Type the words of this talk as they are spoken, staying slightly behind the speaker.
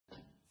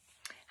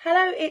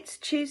Hello, it's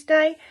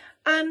Tuesday.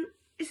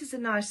 This is a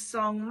nice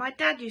song. My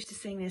dad used to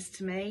sing this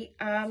to me.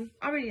 I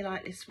really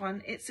like this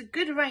one. It's a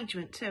good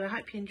arrangement too. I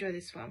hope you enjoy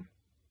this one.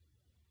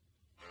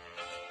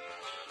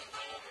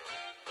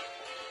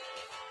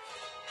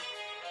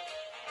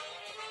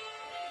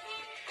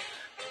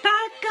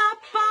 Back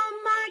up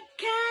on my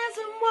cares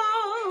and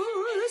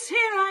woes,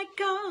 here I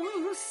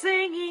go,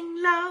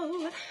 singing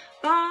low.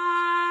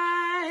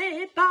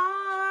 Bye,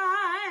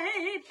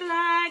 bye,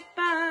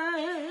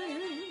 blackbird.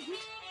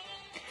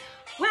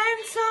 When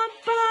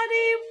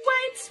somebody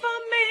waits for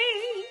me,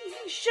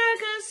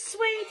 sugar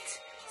sweet,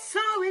 so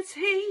is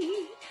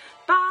he.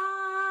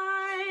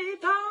 Bye,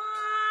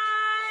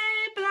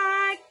 bye,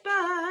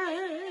 blackbird.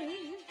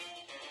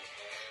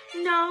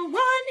 No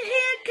one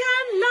here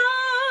can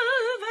love